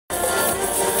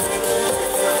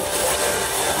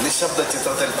നിശബ്ദ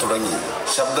ചിത്രത്തിൽ തുടങ്ങി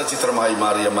ശബ്ദചിത്രമായി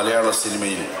മാറിയ മലയാള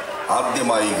സിനിമയിൽ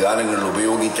ആദ്യമായി ഗാനങ്ങൾ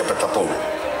ഉപയോഗിക്കപ്പെട്ടപ്പോൾ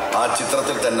ആ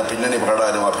ചിത്രത്തിൽ തന്നെ പിന്നണി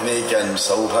പാടാനും അഭിനയിക്കാനും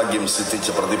സൗഭാഗ്യം സിദ്ധിച്ച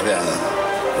പ്രതിഭയാണ്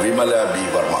വിമല ബി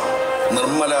വർമ്മ.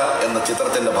 നിർമ്മല എന്ന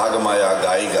ചിത്രത്തിന്റെ ഭാഗമായ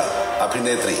ഗായിക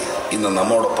അഭിനേത്രി ഇന്ന്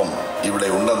നമ്മോടൊപ്പം ഇവിടെ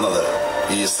ഉണ്ടെന്നത്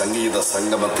ഈ സംഗീത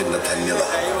സംഗമത്തിന്റെ ധന്യത.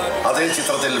 അതേ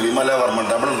ചിത്രത്തിൽ വിമല വർമ്മ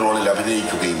ഡബിൾ റോളിൽ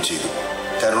അഭിനയിക്കുകയും ചെയ്തു.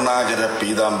 കരുണാകര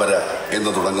പീതാംബര എന്ന്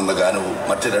തുടങ്ങുന്ന ഗാനവും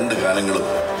മറ്റ് 2 ഗാനങ്ങളും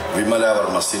വിമല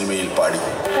വർമ്മ സിനിമയിൽ പാടി.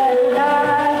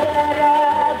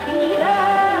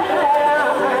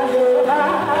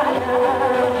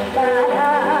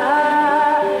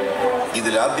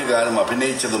 ഇതിലാദ്യ ഗാനം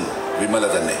അഭിനയിച്ചതും വിമല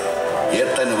തന്നെ.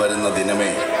 ഏട്ടന് വരുന്ന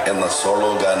ദിനമേ എന്ന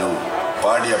സോളോ ഗാനവും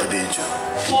പാടി അഭിനയിച്ചു.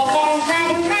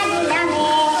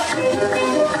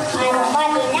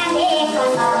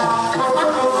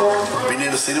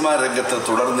 പിന്നീട് സിനിമാ രംഗത്ത്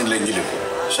തുടർന്നില്ലെങ്കിലും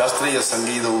ശാസ്ത്രീയ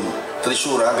സംഗീതവും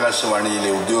തൃശൂർ ആകാശവാണിയിലെ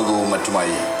ഉദ്യോഗവും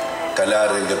മറ്റുമായി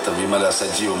കലാരംഗത്ത് വിമല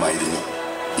സജീവമായിരുന്നു.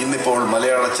 ഇന്നിപ്പോൾ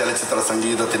മലയാള ചലച്ചിത്ര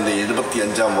സംഗീതത്തിന്റെ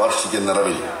 75ാം വാർഷിക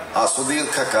നിറവിൽ ആ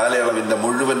സുദീർഘ കാലയളവിന്റെ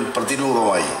മുഴുവൻ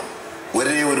പ്രതിരൂപമായി,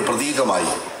 ഒരേ ഒരു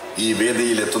പ്രതീകമായി ഈ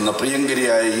വേദിയിലെത്തുന്ന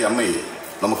പ്രിയങ്കരിയായ ഈ അമ്മയെ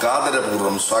നമുക്ക്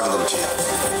ആദരപൂർവ്വം സ്വാഗതം ചെയ്യാം.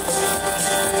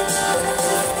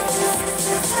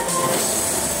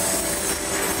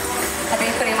 അതേ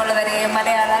പ്രിയമുള്ളവരെ,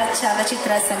 മലയാള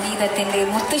ചലച്ചിത്ര സംഗീതത്തിന്റെ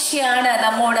മുത്തശ്ശിയാണ്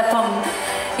നമ്മോടൊപ്പം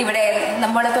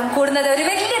കൂടുന്നത്. ഒരു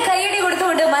വലിയ കയ്യടി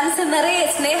കൊടുത്തുകൊണ്ട്, മനസ്സ് നിറയെ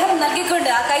സ്നേഹം നൽകിക്കൊണ്ട്,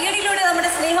 ആ കയ്യടിയിലൂടെ നമ്മുടെ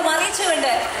സ്നേഹം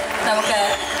അറിയിച്ചുകൊണ്ട് നമുക്ക്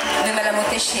വിമല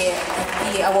മുത്തശ്ശിയെ ഈ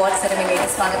അവാർഡ് സെറമണിയിലേക്ക്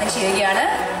സ്വാഗതം ചെയ്യുകയാണ്.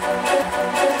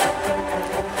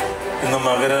 ഇന്ന്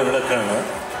മകരവിളക്കാണ്.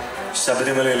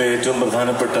 ശബരിമലയിലെ ഏറ്റവും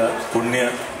പ്രധാനപ്പെട്ട പുണ്യ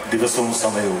ദിവസവും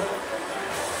സമയവും.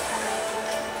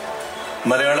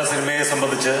 മലയാള സിനിമയെ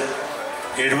സംബന്ധിച്ച്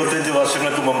 75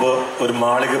 വർഷങ്ങൾക്ക് മുമ്പ് ഒരു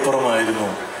മാളികപ്പുറമായിരുന്നു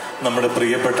നമ്മുടെ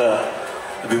പ്രിയപ്പെട്ട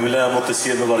വിമല മുത്തശ്ശി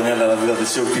എന്ന് പറഞ്ഞാൽ അതിൽ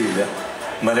അതിശയോക്തിയില്ല.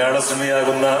 മലയാള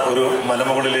സിനിമയാകുന്ന ഒരു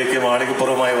മലമുകളിലേക്ക്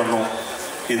മാളികപ്പുറമായി വന്നു.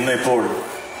 ഇന്നിപ്പോൾ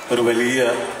ഒരു വലിയ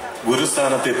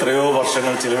ഗുരുസ്ഥാനത്ത് എത്രയോ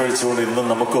വർഷങ്ങൾ ചിലവഴിച്ചുകൊണ്ട് ഇന്നും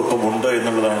നമുക്കൊപ്പം ഉണ്ട്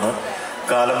എന്നുള്ളതാണ്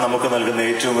കാലം നമുക്ക് നൽകുന്ന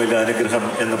ഏറ്റവും വലിയ അനുഗ്രഹം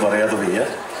എന്ന് പറയാതെ വയ്യ.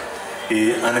 ഈ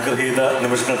അനുഗ്രഹീത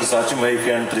നിമിഷങ്ങൾക്ക് സാക്ഷ്യം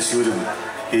വഹിക്കാൻ തൃശ്ശൂരും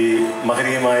ഈ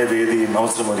മഹനീയമായ വേദിയും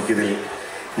അവസരമൊരുക്കിയതിൽ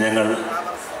ഞങ്ങൾ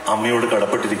അമ്മയോട്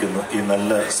കടപ്പെട്ടിരിക്കുന്നു. ഈ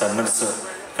നല്ല സന്മനസ്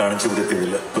കാണിച്ചു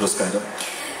കൊടുത്തതിൽ പുരസ്കാരം.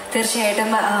 തീർച്ചയായിട്ടും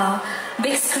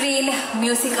ബിഗ് സ്ക്രീൻ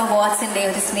മ്യൂസിക് അവാർഡ്സിന്റെ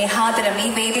ഒരു സ്നേഹാദരം ഈ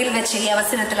വേദിയിൽ വെച്ച് ഈ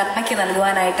അവസരത്തിൽ അമ്മയ്ക്ക്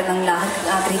നൽകുവാനായിട്ട് നമ്മൾ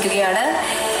ആഗ്രഹിക്കുകയാണ്.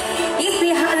 ഈ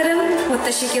സ്നേഹാദരം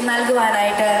മുത്തശ്ശിക്ക്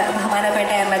നൽകുവാനായിട്ട്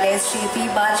ബഹുമാനപ്പെട്ട MLA ശ്രീ പി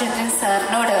ബാലചന്ദ്രൻ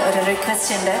സാറിനോട് ഒരു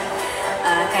റിക്വസ്റ്റ് ഉണ്ട്.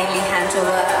 Kindly hand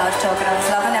over our token of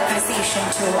love and appreciation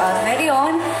to our very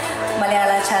own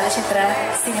മലയാള ചലച്ചിത്ര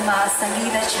സിനിമ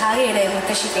സംഗീത ഛായയുടെ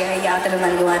മുത്തശ്ശിക്ക് യാത്ര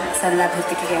നൽകുവാൻ സാറിനെ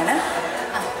അഭ്യർത്ഥിക്കുകയാണ്.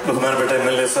 ബഹുമാനപ്പെട്ട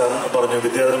MLA സാർ പറഞ്ഞു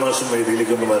വിദ്യാധര മാഷും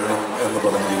വേദിയിലേക്ക് ഒന്ന് വരണം എന്ന്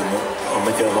പറഞ്ഞിരിക്കുന്നു.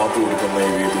 അമ്മയ്ക്ക് വാക്ക് കൊടുക്കുന്ന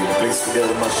ഈ വേദിയിൽ പ്ലീസ്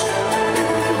വിദ്യാധര മാഷ്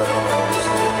വേദിയിലേക്ക് വരണമെന്ന്.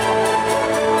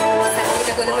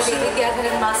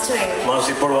 മാഷ്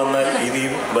ഇപ്പോൾ വന്നാൽ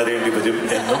ഇനിയും വരേണ്ടി വരും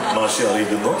എന്നും മാഷെ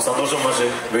അറിയിക്കുന്നു. സന്തോഷം മാഷെ,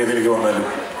 വേദിയിലേക്ക് വന്നാലും.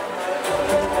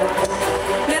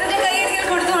 നിറഞ്ഞ കൈയടികൾ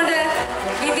കൊടുത്തുകൊണ്ട്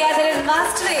വിദ്യാധരൻ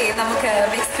മാസ്റ്ററെ നമുക്ക്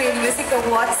ബിഗ് സ്ക്രീൻ മ്യൂസിക്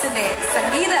അവാർഡ്സിന്റെ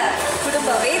സംഗീത കുടുംബ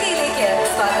വേദിയിലേക്ക്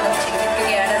സ്വാഗതം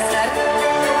ചെയ്തിരിക്കുകയാണ്. Sir,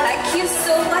 thank you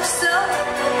so much sir.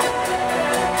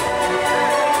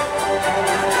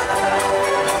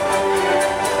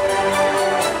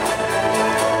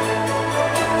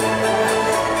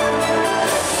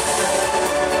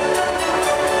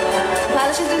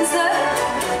 Balachandran sir,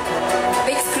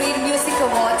 big screen music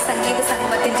award സംഗീത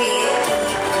സംഗമത്തിന്റെ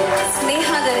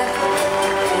സ്നേഹാദരം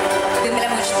വിമല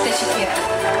മുത്തശ്ശിക്ക്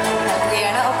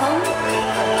നൽകുകയാണ്. ഒപ്പം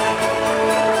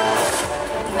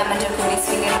നമ്മുടെ കൂടി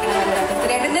സ്വീകരിക്കണമെന്ന്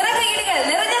നിറഞ്ഞ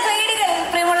കൈയടികൾ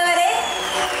പ്രിയമുള്ളവരെ.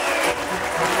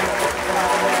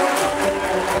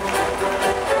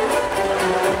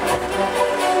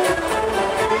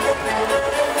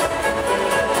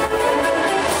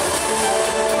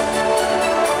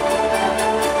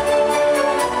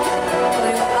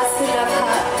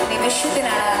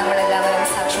 നിമിഷത്തിനാണ് നമ്മളെല്ലാവരും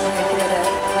സാക്ഷ്യം വഹിക്കുന്നത്.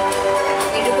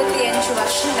 75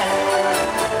 വർഷങ്ങൾ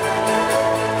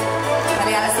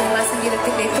മലയാള സിനിമാ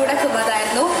സംഗീതത്തിന്റെ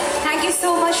തുടക്കമായിരുന്നു. Thank you so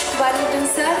much Balachandran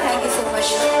sir, thank you so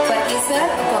much Varkey sir.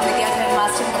 ഒപ്പം വിദ്യാധരൻ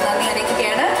മാസ്റ്ററിന് നന്ദി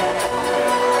അറിയിക്കുകയാണ്.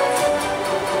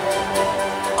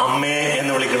 അമ്മയെ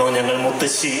എന്ന് വിളിക്കണോ, ഞങ്ങൾ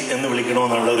മുത്തശ്ശി എന്ന് വിളിക്കണോ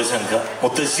എന്നുള്ള ഒരു ശങ്ക.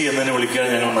 മുത്തശ്ശി എന്നതിനെ വിളിക്കാൻ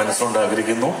ഞങ്ങൾ മനസ്സുകൊണ്ട്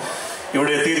ആഗ്രഹിക്കുന്നു.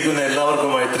 ഇവിടെ എത്തിയിരിക്കുന്ന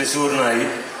എല്ലാവർക്കുമായി തൃശ്ശൂരിനായി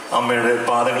അമ്മയുടെ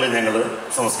പാദങ്ങളിൽ ഞങ്ങൾ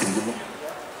നമസ്കരിക്കുന്നു.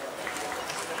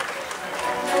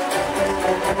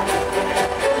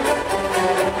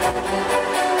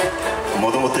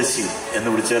 മുതുമുത്തശ്ശി എന്ന്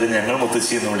വിളിച്ചാൽ ഞങ്ങൾ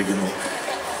മുത്തശ്ശി എന്ന് വിളിക്കുന്നു.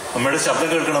 അമ്മയുടെ ശബ്ദം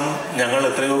കേൾക്കണം. ഞങ്ങൾ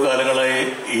എത്രയോ കാലങ്ങളായി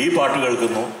ഈ പാട്ട്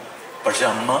കേൾക്കുന്നു. പക്ഷെ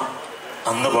അമ്മ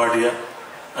അന്ന് പാടിയ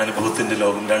അനുഭവത്തിന്റെ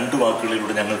ലോകം 2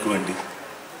 വാക്കുകളിലൂടെ ഞങ്ങൾക്ക് വേണ്ടി.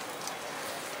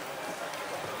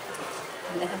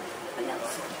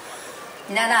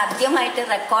 ഞാൻ ആദ്യമായിട്ട്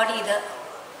റെക്കോർഡ് ചെയ്ത്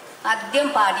ആദ്യം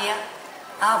പാടിയ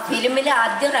ആ ഫിലിമിൽ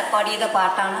ആദ്യം റെക്കോർഡ് ചെയ്ത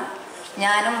പാട്ടാണ്.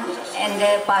 ഞാനും എൻ്റെ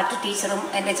പാട്ട് ടീച്ചറും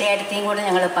എൻ്റെ ചേട്ടത്തിയും കൂടെ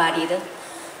ഞങ്ങൾ പാടിയത്.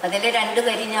 അതിൽ 2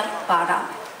 വരി ഞാൻ പാടാം.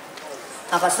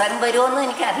 അവസരം വരുമോന്ന്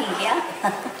എനിക്കറിയില്ല.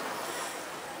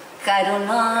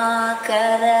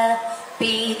 കരുണാകര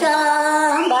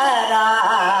പീതാംബര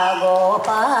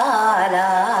ഗോപാല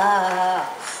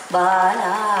ബാല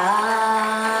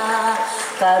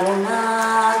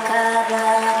കരുണാകര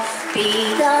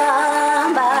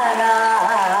പീതാംബര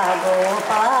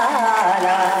ഗോപാല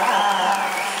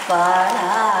ബാല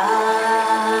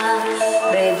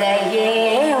ഹൃദയേ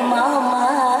മമ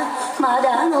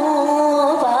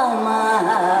മദനോപമ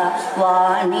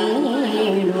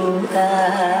വാണിടുക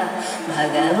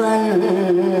ഭഗവൻ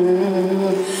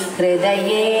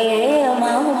ഹൃദയേ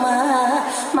മമ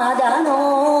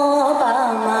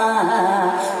മദനോപമ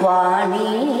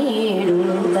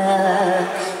വാണിടുക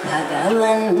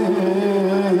ഭഗവൻ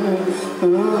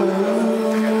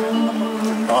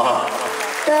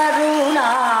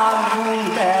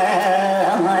കരുണാമൃത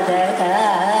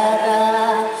മദകര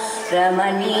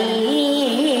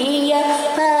രമണീയ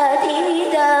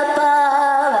പതിത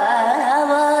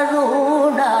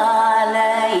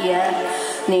പാവരുണാലയ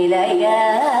നിലയ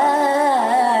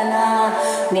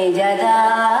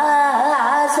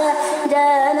നിജദാസ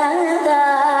ജനദാവന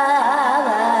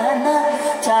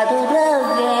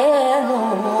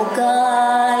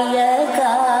ചതുരവേണുകായക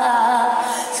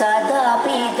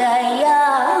സദാപിദയാ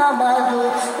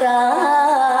മധുരാനന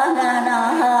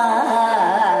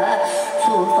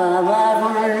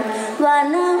സുപവരുൾ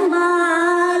വനമാലിനലിന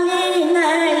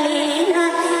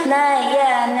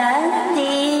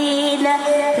നയനദീന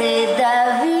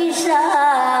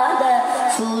ഹൃദവിഷാദ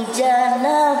സുജന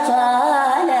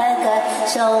പാലക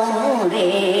ശൗരേ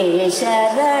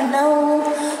ശരണൗ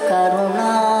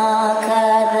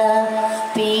കരുണാകര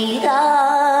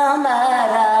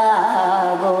പീതാംബര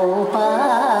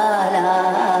ഗോപാല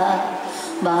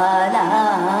ബാല.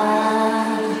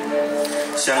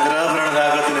 ശങ്കരാഭരണ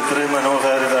രാഗത്തിന് ഇത്രയും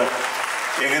മനോഹാരിത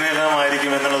എങ്ങനെയെല്ലാം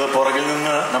ആയിരിക്കും എന്നുള്ളത് പുറകിൽ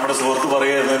നിന്ന് നമ്മുടെ സുഹൃത്ത്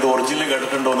പറയുകയായിരുന്നു. ഇത് ഒറിജിനൽ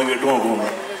കേട്ടിട്ടുണ്ടോ എന്ന് കേട്ടു നോക്കുന്നു.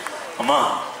 അമ്മ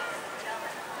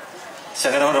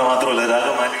ശങ്കരാഭരണ മാത്രമല്ല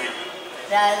രാഗമാലിക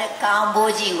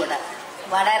കാമ്പോജിയും കൂടെ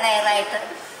വളരെ ഏറായിട്ട്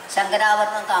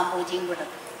ശങ്കരാഭരണം കാമ്പോജിയും കൂടെ.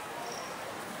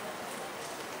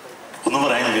 ഒന്നും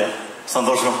പറയാനില്ല.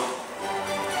 സന്തോഷം.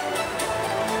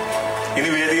 ഇനി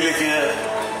വേദിയിലേക്ക്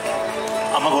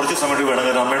അമ്മ കുറച്ച് സമയം വേണം.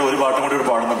 കാരണം അമ്മയുടെ ഒരു പാട്ടും കൂടി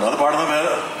പാടുന്നുണ്ട്. അത് പാടുന്ന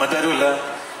മറ്റാരുമല്ല,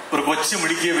 ഒരു കൊച്ചു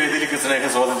മിടുക്കിയ വേദിയിലേക്ക്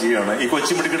സ്നേഹസ്വാഗതം ചെയ്യുകയാണ്. ഈ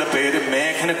കൊച്ചു മിടുക്കിയുടെ പേര്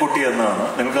മേഘനക്കുട്ടി എന്നാണ്.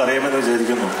 നിങ്ങൾക്ക് അറിയാമെന്ന്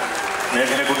വിചാരിക്കുന്നു.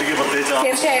 മേഘനക്കുട്ടിക്ക് പ്രത്യേകിച്ച്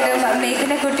തീർച്ചയായിട്ടും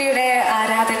മേഘനക്കുട്ടിയുടെ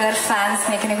ആരാധകർ, ഫാൻസ്,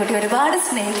 മേഘനക്കുട്ടി ഒരുപാട്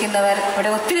സ്നേഹിക്കുന്നവർ ഇവിടെ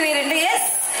ഒത്തിരി പേരുണ്ട്.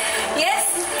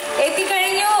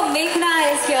 എത്തിക്കഴിഞ്ഞു. മേഘ്ന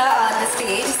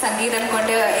സ്റ്റേജ് സംഗീതം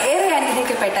കൊണ്ട് ഏറെ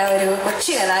അനുഗ്രഹിക്കപ്പെട്ട ഒരു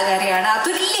കൊച്ചു കലാകാരിയാണ്.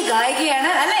 അതുല്യ ഗായികയാണ്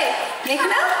അല്ലേ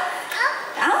മേഘ്ന?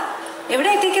 എവിടെ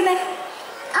എത്തിക്കുന്നേ?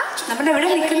 നമ്മളെവിടെ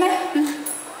നിൽക്കുന്നേ?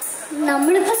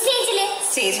 നമ്മളിപ്പോ സ്റ്റേജില്.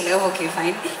 Okay,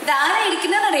 fine. ഇതാരാ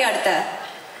ഇരിക്കുന്നതെന്ന് അറിയോ? അടുത്ത്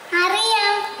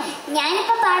അറിയാം.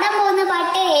 ഞാനിപ്പോ പാടാൻ പോകുന്ന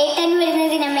പാട്ട് ഏട്ടൻ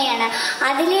വരുന്നതിനമ്മയാണ്.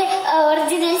 അതില്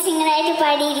ഒറിജിനൽ സിംഗറായിട്ട്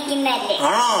പാടിയിരിക്കുന്നല്ലേ.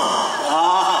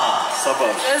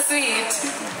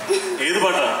 ഏത്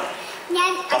പാട്ടാ?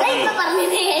 ഞാൻ അതായിപ്പോ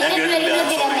പറഞ്ഞത്. ഏട്ടൻ വരുന്ന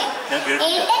ദിനമേ.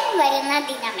 ഏട്ടൻ വരുന്ന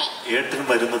ദിനമേ. ഏട്ടൻ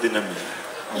വരുന്ന ദിനമേ.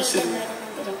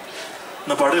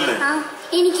 പാടില്ലേ?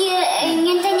 എനിക്ക്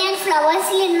ഇങ്ങനത്തെ ഞാൻ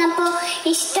ഫ്ലവേഴ്സിൽ ഇരുന്നപ്പോ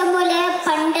ഇഷ്ടംപോലെ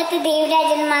പണ്ടത്തെ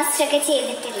ദേവരാജൻ മാസ്റ്റർ ഒക്കെ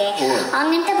ചെയ്തിട്ടില്ലേ,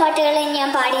 അങ്ങനത്തെ പാട്ടുകൾ ഞാൻ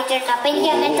പാടിയിട്ടുണ്ട്. അപ്പൊ എനിക്ക്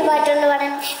അങ്ങനത്തെ പാട്ടുകൾ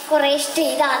പാടാൻ കുറെ ഇഷ്ടം.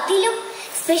 ഇത് അതിലും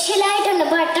സ്പെഷ്യലായിട്ടുള്ള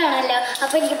പാട്ടാണല്ലോ.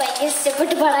 അപ്പൊ എനിക്ക് ഭയങ്കര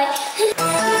ഇഷ്ടപ്പെട്ട് പാടാൻ.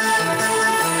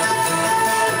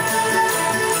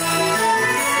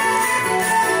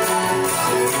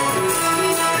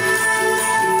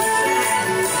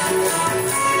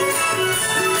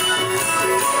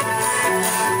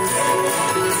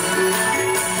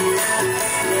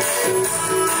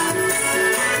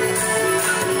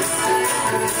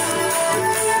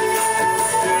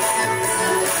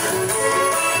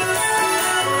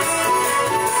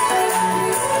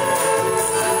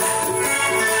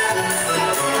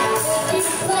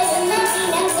 But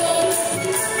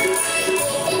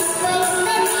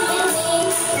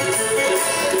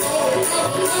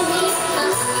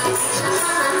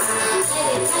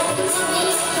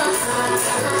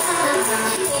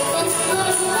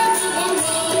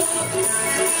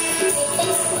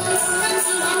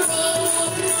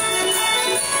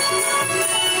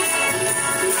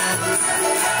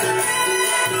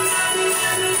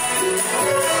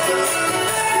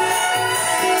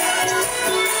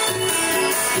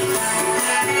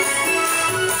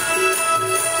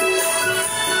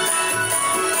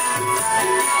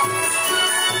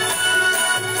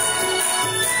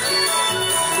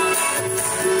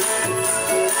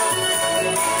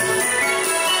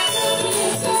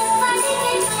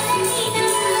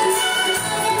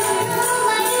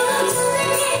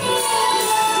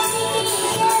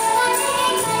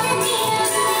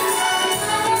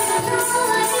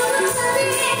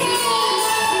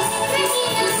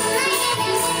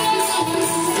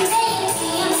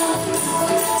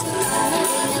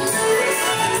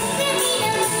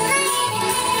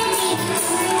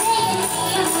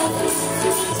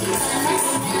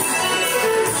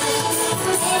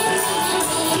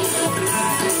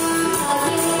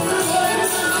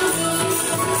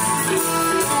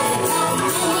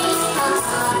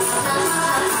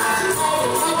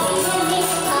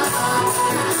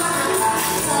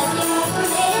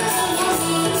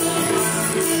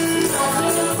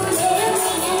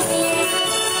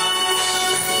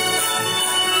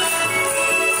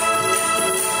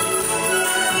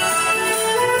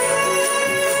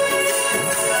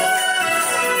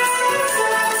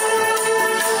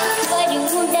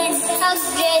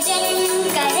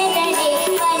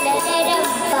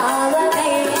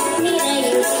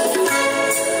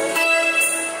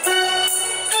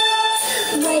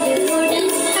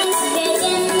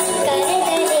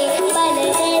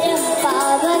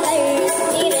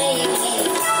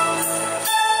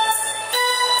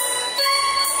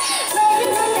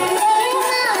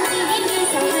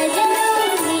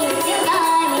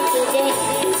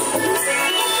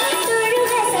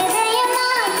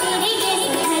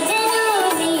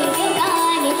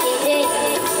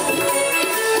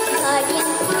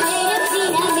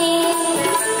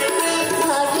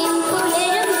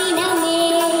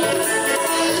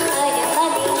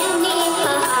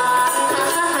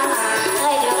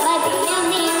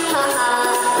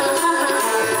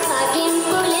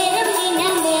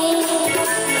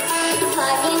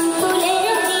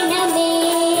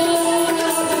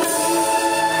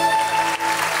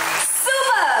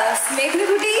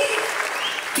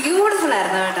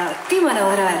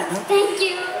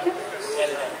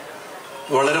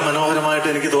വളരെ മനോഹരമായിട്ട്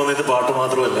എനിക്ക് തോന്നിയത് പാട്ട്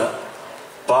മാത്രമല്ല,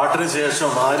 പാട്ടിന്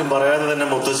ശേഷം ആരും പറയാതെ തന്നെ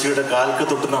മുത്തശ്ശിയുടെ കാൽക്ക്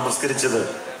തൊട്ട് നമസ്കരിച്ചത്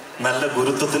നല്ല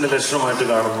ഗുരുത്വത്തിന്റെ ലക്ഷണമായിട്ട്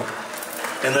കാണുന്നു.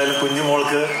 എന്തായാലും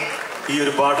കുഞ്ഞുമോൾക്ക് ഈ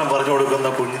ഒരു പാഠം പറഞ്ഞു കൊടുക്കുന്ന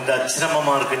കുഞ്ഞിന്റെ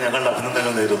അച്ഛനമ്മമാർക്ക് ഞങ്ങളുടെ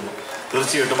അഭിനന്ദനങ്ങൾ നേരുന്നു.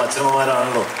 തീർച്ചയായിട്ടും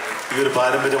അച്ഛനമ്മമാരാണല്ലോ ഈ ഒരു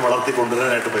പാരമ്പര്യം വളർത്തി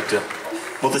കൊണ്ടുവരാനായിട്ട് പറ്റുക.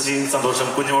 മുത്തശ്ശി സന്തോഷം.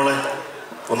 കുഞ്ഞുമോളെ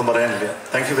ഒന്നും പറയാനില്ല.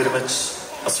 Thank you very much.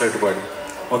 അസ്രായിട്ട് പാടി.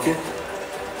 ഓക്കെ,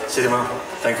 ശരി മാം,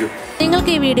 താങ്ക് യു.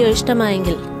 നിങ്ങൾക്ക് ഈ വീഡിയോ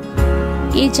ഇഷ്ടമായെങ്കിൽ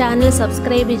ഈ ചാനൽ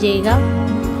സബ്സ്ക്രൈബ് ചെയ്യുക.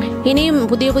 ഇനിയും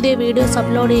പുതിയ പുതിയ വീഡിയോസ്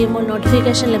അപ്ലോഡ് ചെയ്യുമ്പോൾ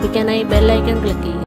നോട്ടിഫിക്കേഷൻ ലഭിക്കാനായി ബെൽ ഐക്കൺ ക്ലിക്ക് ചെയ്യുക.